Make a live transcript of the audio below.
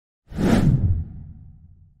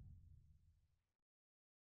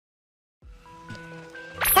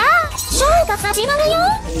が始まるよ。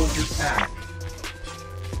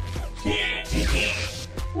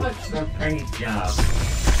What's the paint job?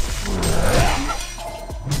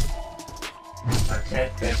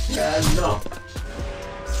 Attack that guy, no.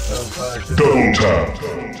 Double tap.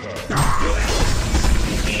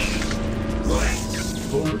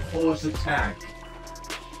 Full force attack.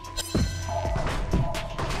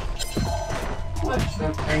 What's the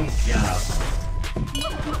paint job?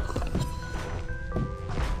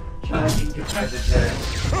 Charging capacitor.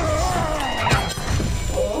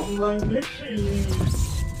 Oh, my machine.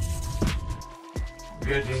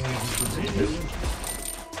 Getting into position.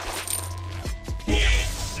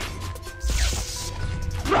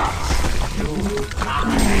 Come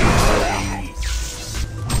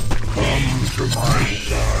to my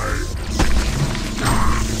side.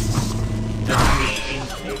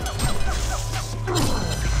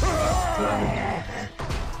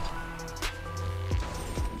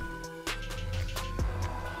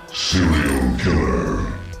 Serial killer.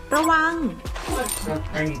 ระวัง What's the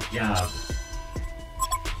paint job?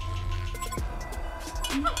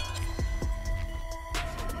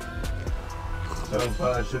 So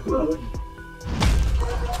far, so good.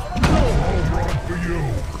 For you.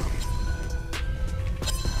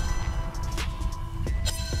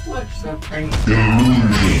 What's the paint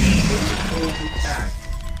Illusion. force attack?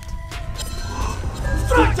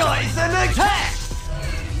 Fractalize and attack!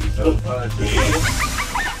 So far, so good.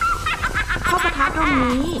 เข้าปะทะตรง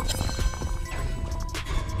นี้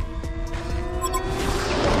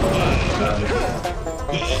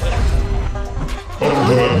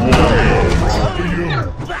Undead warrior. For you.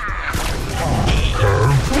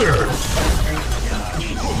 Curve this.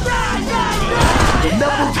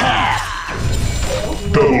 Double tap!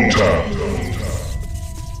 Double tap.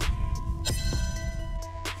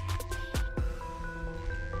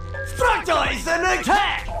 Fractalize and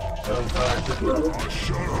attack! So far, so good.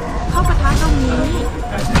 เข้าปะทะตรงนี้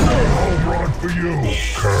I'll run for you.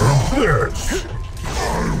 Curve this.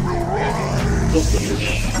 I will rise. I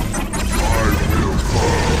will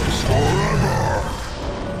cause forever.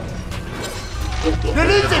 The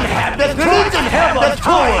Legion have the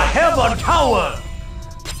tower! Have a tower!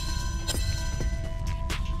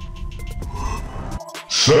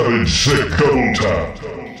 7-6 double tap.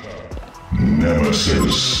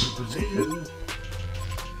 Nemesis. Position.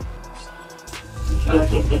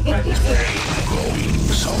 Charging capacitor.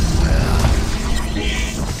 Somewhere.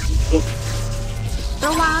 ร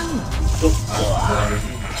ะวัง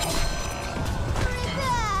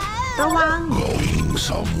ระวัง Going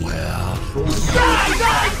somewhere.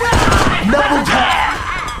 Double tap!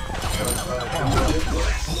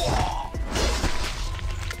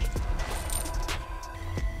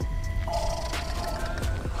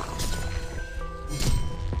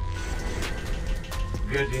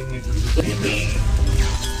 Getting into position.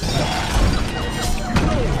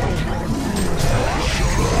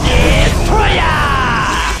 Destroyer!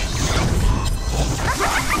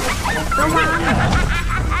 ระวัง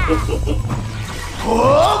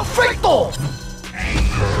Perfecto!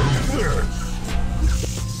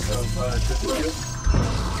 So far, so good.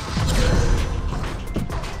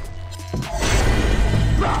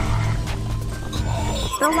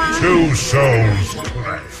 Two souls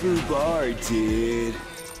clash. True bar, dude.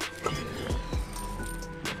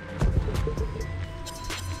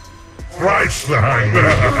 Thrice the hangman.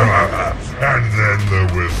 And then there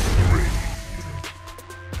were three.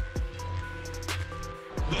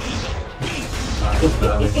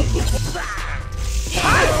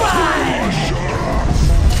 High five!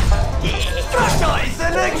 Fractalize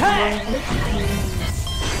and attack!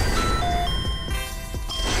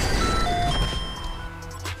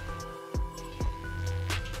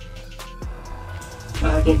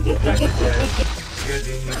 Charging capacitor.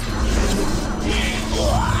 Getting into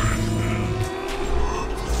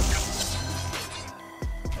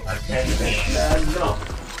attack that guy, no.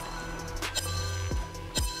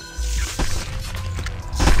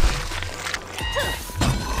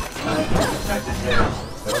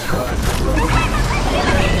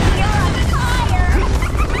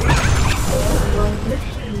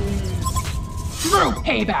 Through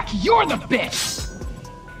payback, you're the bitch!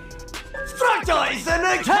 Fractalize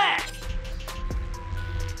and attack!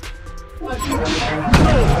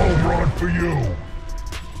 I'll run for you.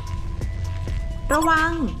 ระวั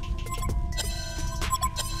ง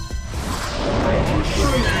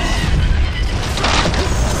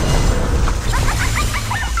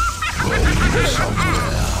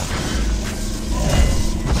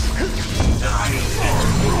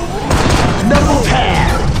Double tap!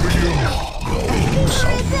 Going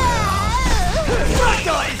somewhere.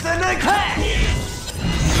 Fractalize and attack!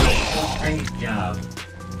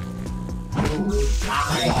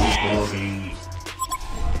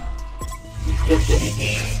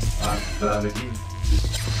 Affirmative.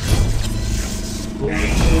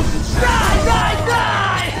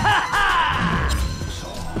 Die! Ha ha!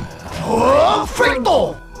 Oh, frito!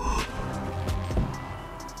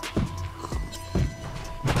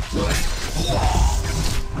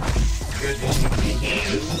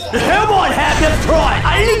 The Hellboy have destroyed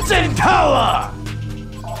Ancient Tower!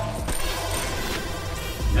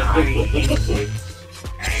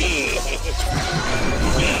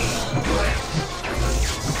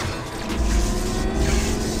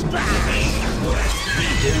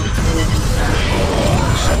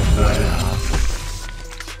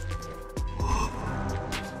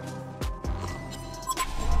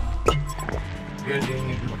 Getting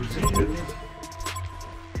into position.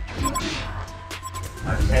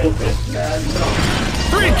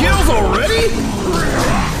 3 kills already?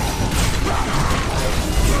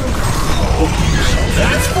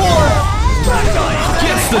 That's 4!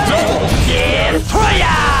 Gets the double!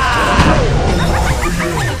 Destroyer!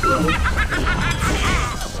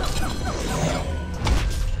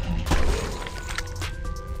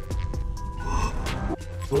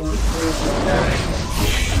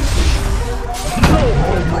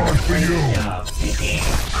 Right for you.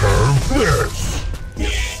 Curve this.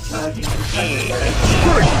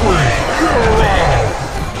 Strike free.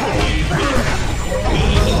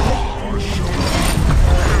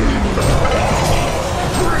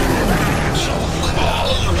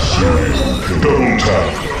 Double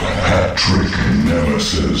tap. Hat trick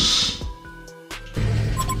nemesis.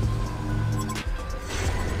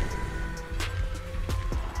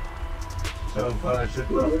 So far, so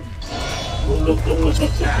good. I will burn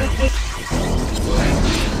forever.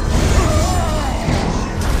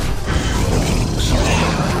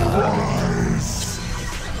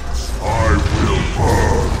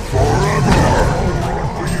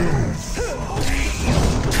 For you.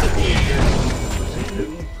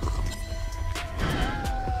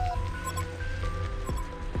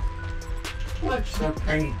 What's the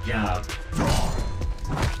paint job?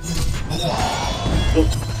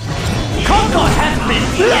 Concord has been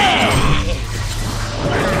slain!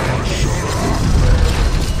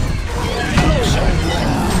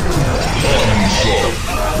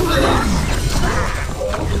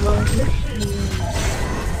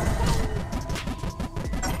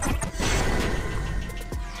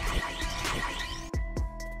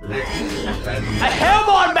 A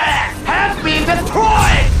Hellboy man has been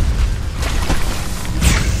destroyed!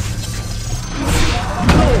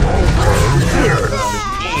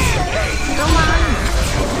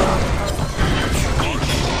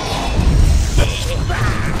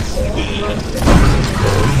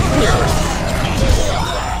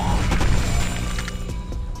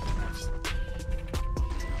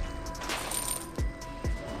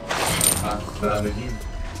 Affirmative.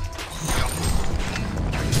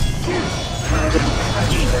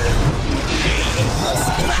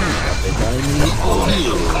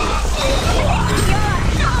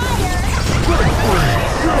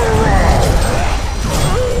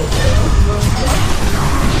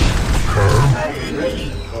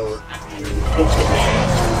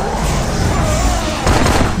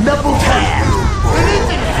 Double tap!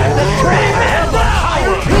 Religion has the 3-man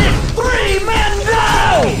power! 3-man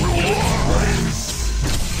down!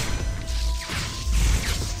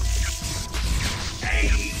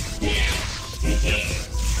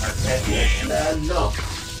 No.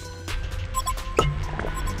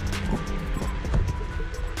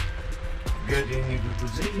 Getting into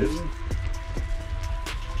position.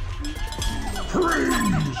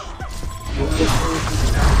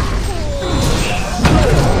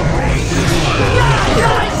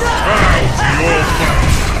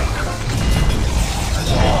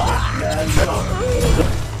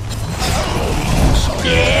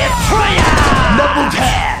 Double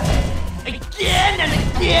tap! Again and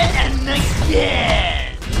again and again!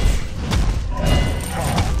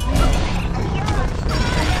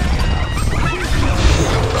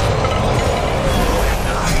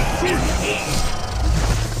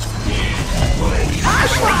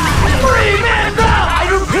 Three-man down! I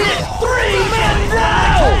repeat, 3-man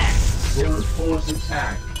down! Full force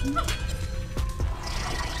attack.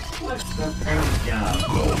 What's the paint job?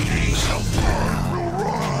 I will burn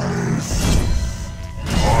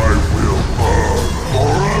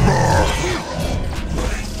forever.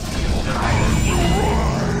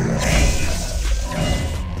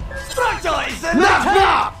 Knock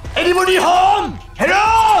knock! Anybody home?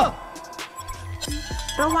 Hello?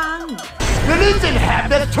 ระวัง The Legion have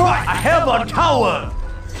destroyed a Hellboy tower!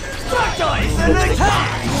 Structure is an attack!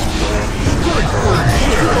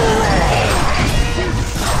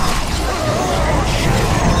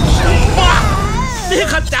 นี่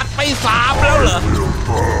ขจัดไป3แล้วเหรอ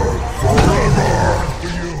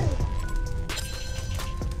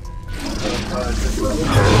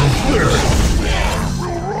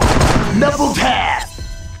Double tap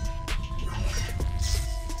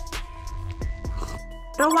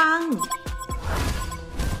ระวัง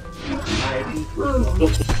Sliding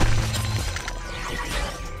through.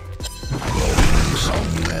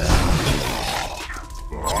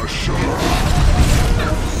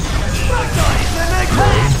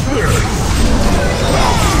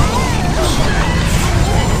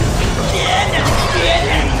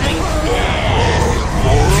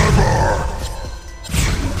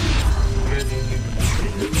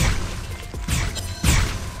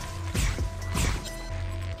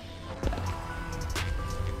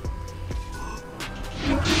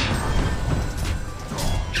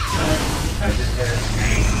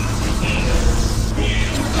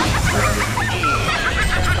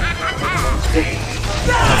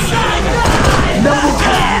 Double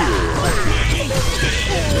tap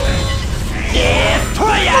Yes 3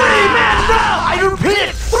 men down I repeat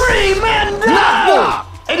 3 men down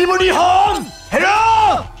Anybody home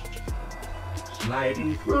Hello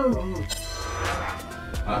Sliding through.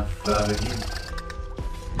 Affirmative.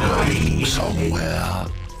 somewhere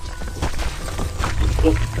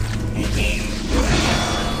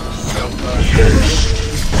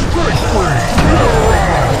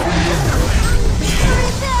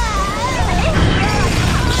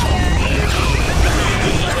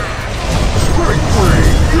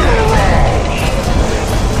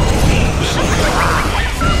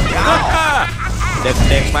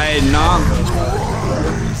เด็กๆไปน้อง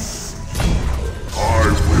I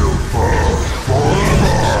will burn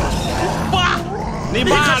forever. บ้านี่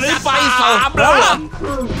บ้าหรือเปล่า3แล้วเหรอ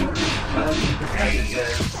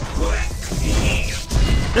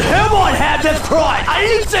The Hellboy have destroyed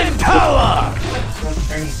Ancient Tower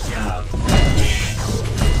Thank you.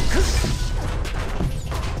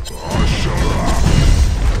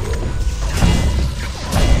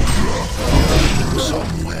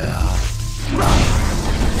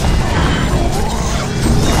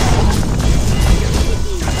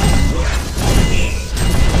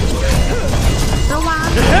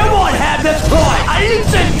 The Hellboy have destroyed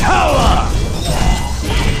Ancient Tower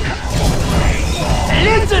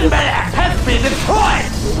Ancient Barrack has been destroyed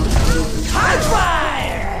High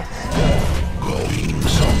fire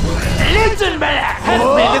Ancient Barrack has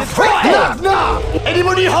been destroyed No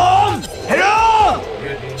Anybody home Hello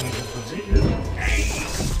Getting into position.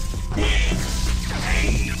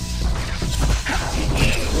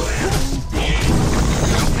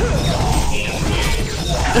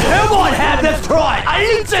 The Hellboy have destroyed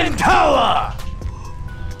Ancient Tower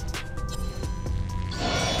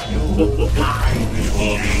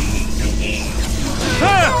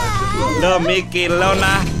เริ่มมีกลิ่นแล้วน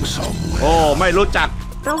ะ โอ้ไม่รู้จัก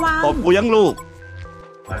ระวัง ตบกูยังลูก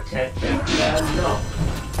Protect and lock.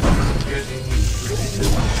 Getting into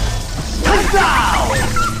position. Touchdown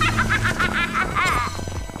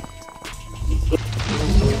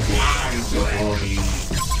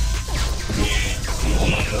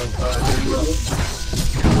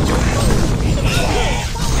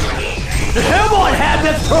The Hellboy have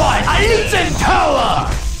destroyed Ancient Tower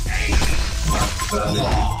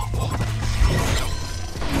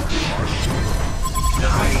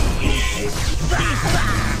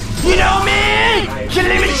You know me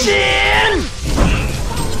Killing Machine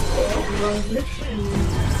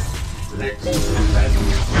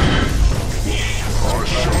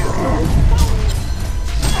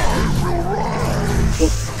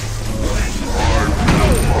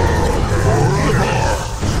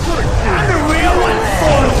I'm the real one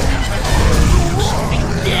for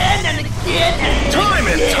again and again and Time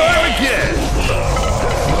and time again.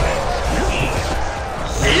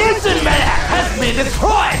 Legion Barrack has been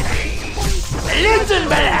destroyed Legion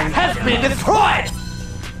Barrack has been destroyed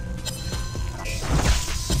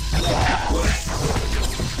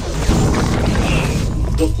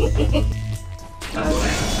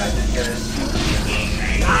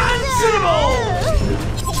Unsuitable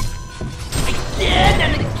Again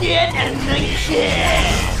and again and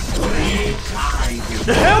again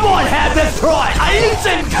The Hellboy have destroyed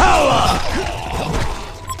Ancient Tower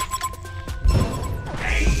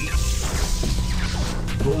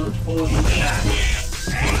Full force attack.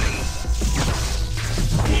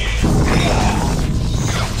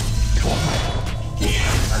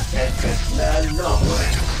 Protect and lock.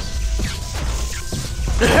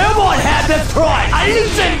 The Hellboy have destroyed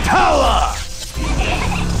Ancient Tower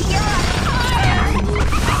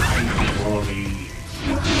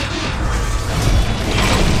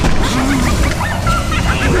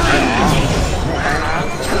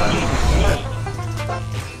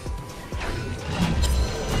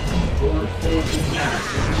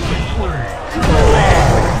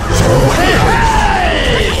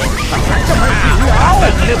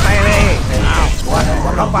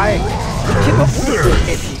เอ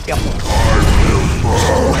พีกับ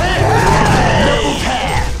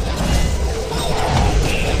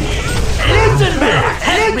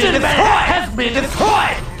Legion has been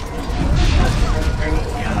destroyed.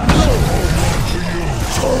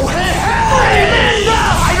 Three men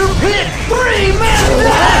down! I repeat, 3 men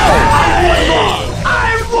down! I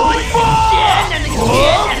want more! Again and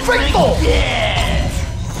again and again!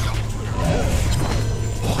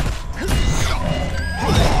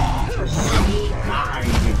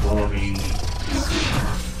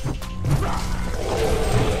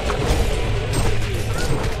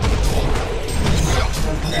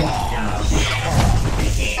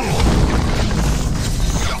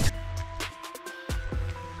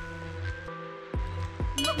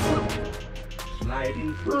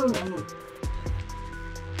 Sliding through.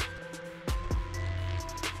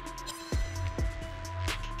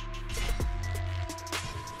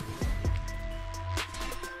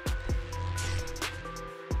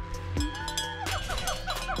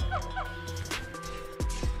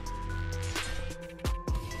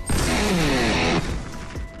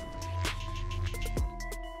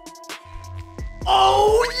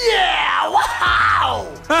 Oh yeah! Wow!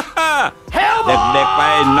 เด็กๆไป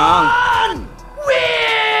น้อง Win!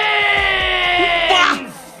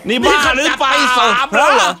 นี่บ้าหรือเปล่า 3 แล้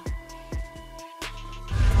วเหรอ